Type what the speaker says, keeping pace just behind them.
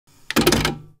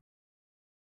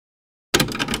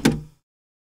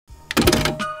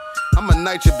I'm a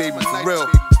nitro baby for real.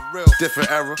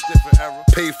 Different era.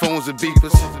 Pay phones and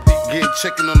beepers. Getting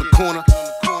chicken on the corner.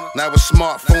 Now with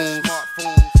smartphones.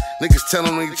 Niggas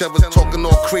telling on each other, talking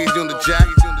all crazy on the jack.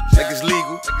 Like it's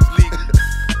legal.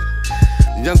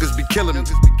 Youngers be killing me.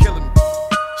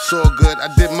 It's all good. I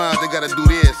did mine, they gotta do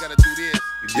this.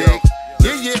 You dig?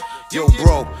 Yeah. Yo,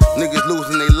 bro, niggas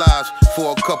losing their lives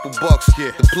for a couple bucks.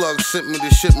 The plug sent me the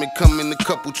shipment, come in a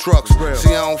couple trucks.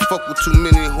 See, I don't fuck with too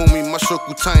many, homie, my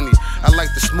circle tiny. I like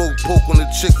to smoke, poke on a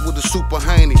chick with a super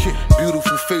hiney.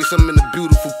 Beautiful face, I'm in a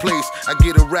beautiful place. I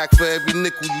get a rack for every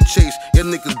nickel you chase. Your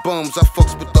niggas bums, I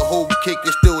fucks with the whole cake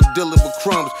and still dealing with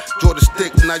crumbs. Draw the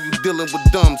stick, now you dealing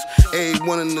with dumbs.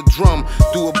 A1 in the drum,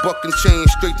 do a buck and chain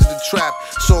straight to the trap.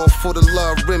 So for the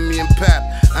love, Remy and Pap.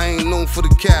 I ain't known for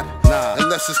the cap,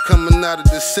 unless it's coming out of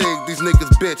the sig, these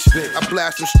niggas bitch. I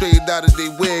blast them straight out of they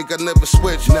wig, I never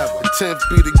switch. The 10th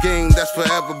be the game, that's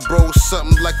forever, bro.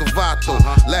 Something like a vato.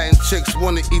 Latin chicks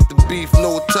wanna eat the beef,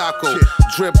 no taco.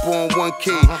 Drip on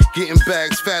 1K, getting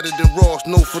bags fatter than Ross,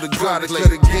 no for the product of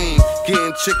the game.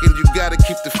 Getting chicken, you gotta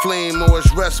keep the flame, or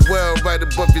it's rest well right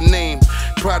above your name.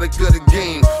 Product of the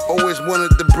game, always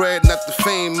wanted the bread, not the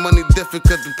fame. Money different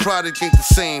cause the product ain't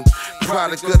the same.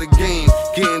 Product of the game,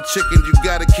 getting chicken, you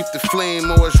gotta keep the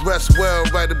flame, or it's rest well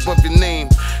right above your name.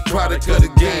 Product of the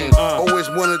game, always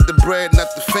wanted the bread, not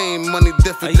the fame. Money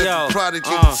different cause the product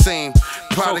ain't the same.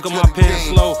 Product of the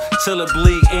game. Slow till it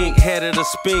bleed ink, head of the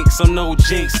spinks. I'm no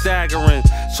jinx, staggering.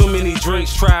 Too many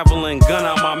drinks traveling, gun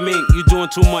out my mink. You doing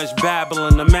too much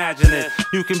babbling, imagining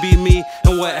you can be me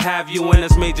and what have you, and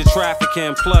it's major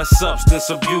trafficking plus substance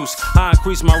abuse. I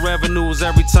increase my revenues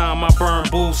every time I burn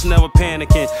booths, never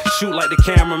panicking. Shoot like the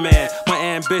cameraman. My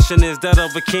ambition is that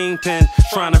of a kingpin,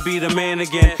 trying to be the man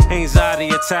again. Anxiety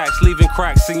attacks, leaving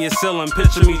cracks in your ceiling.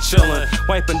 Picture me chilling,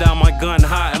 wiping down my gun,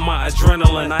 high in my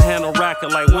adrenaline. I handle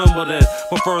racket like Wimbledon,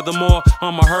 but furthermore,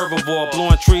 I'm a herbivore,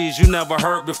 blowing trees you never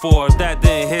heard before. If that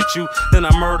didn't hit you, then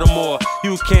I murder more.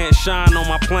 You can't shine on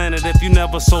my planet if you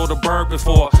never sold a bird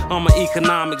before. I'm an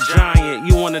economic giant.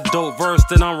 You want a dope verse,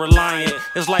 then I'm reliant.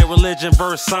 It's like religion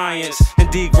versus science, and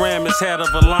Gramm is head of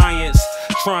alliance.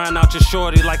 Trying out your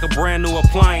shorty like a brand new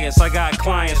appliance. I got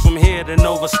clients from here to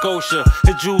Nova Scotia.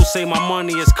 The Jews say my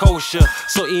money is kosher,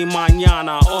 so e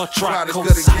mañana or try Product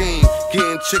of the game,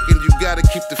 getting chicken, you gotta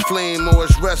keep the flame, or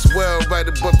it's rest well right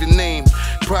above your name.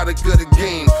 Product of the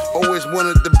game, always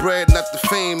wanted the bread, not the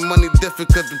fame. Money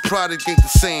different cause the product ain't the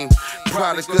same.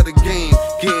 Product of the game,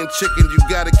 getting chicken, you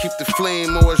gotta keep the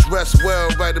flame, or it's rest well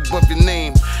right above your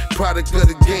name. Product of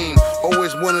the game,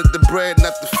 always wanted the bread,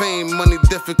 not the fame. Money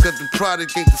different cause the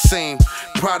product ain't the same.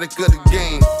 Product of the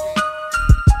game.